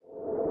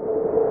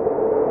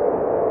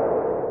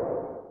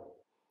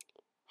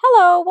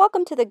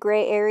Welcome to the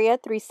Gray Area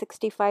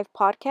 365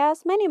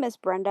 podcast. My name is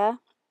Brenda.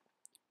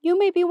 You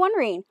may be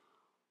wondering,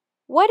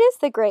 what is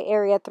the Gray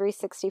Area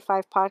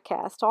 365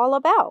 podcast all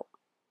about?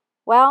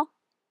 Well,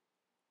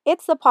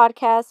 it's the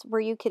podcast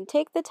where you can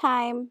take the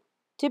time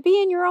to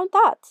be in your own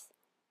thoughts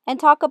and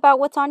talk about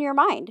what's on your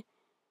mind.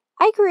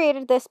 I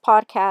created this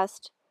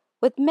podcast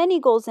with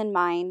many goals in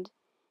mind,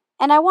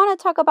 and I want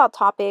to talk about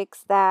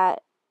topics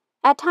that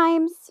at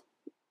times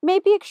may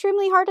be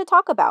extremely hard to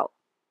talk about.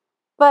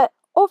 But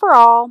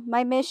overall,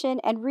 my mission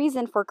and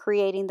reason for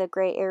creating the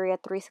Gray Area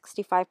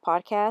 365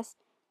 podcast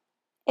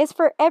is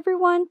for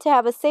everyone to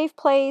have a safe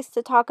place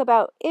to talk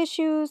about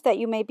issues that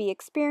you may be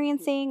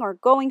experiencing or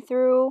going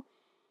through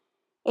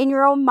in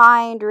your own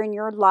mind or in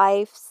your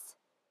lives.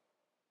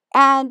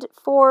 And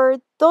for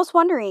those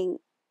wondering,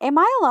 am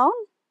I alone?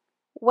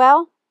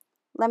 Well,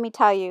 let me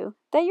tell you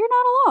that you're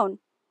not alone.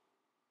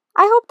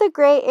 I hope the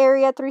Gray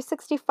Area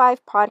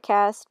 365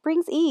 podcast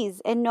brings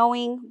ease in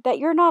knowing that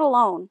you're not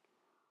alone.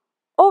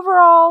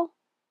 Overall,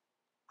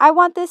 I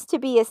want this to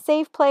be a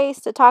safe place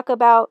to talk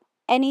about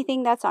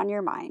anything that's on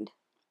your mind.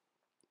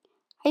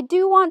 I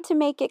do want to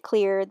make it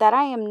clear that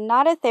I am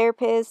not a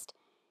therapist,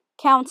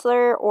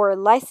 counselor, or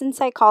licensed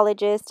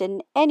psychologist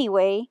in any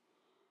way,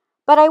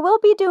 but I will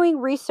be doing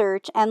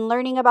research and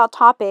learning about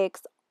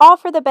topics all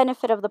for the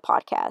benefit of the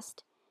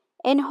podcast,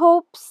 in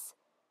hopes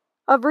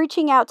of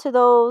reaching out to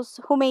those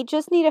who may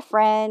just need a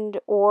friend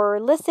or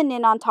listen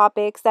in on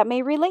topics that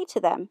may relate to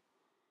them.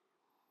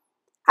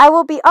 I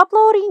will be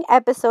uploading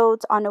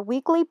episodes on a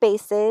weekly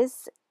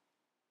basis,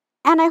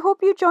 and I hope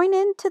you join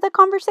in to the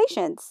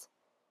conversations.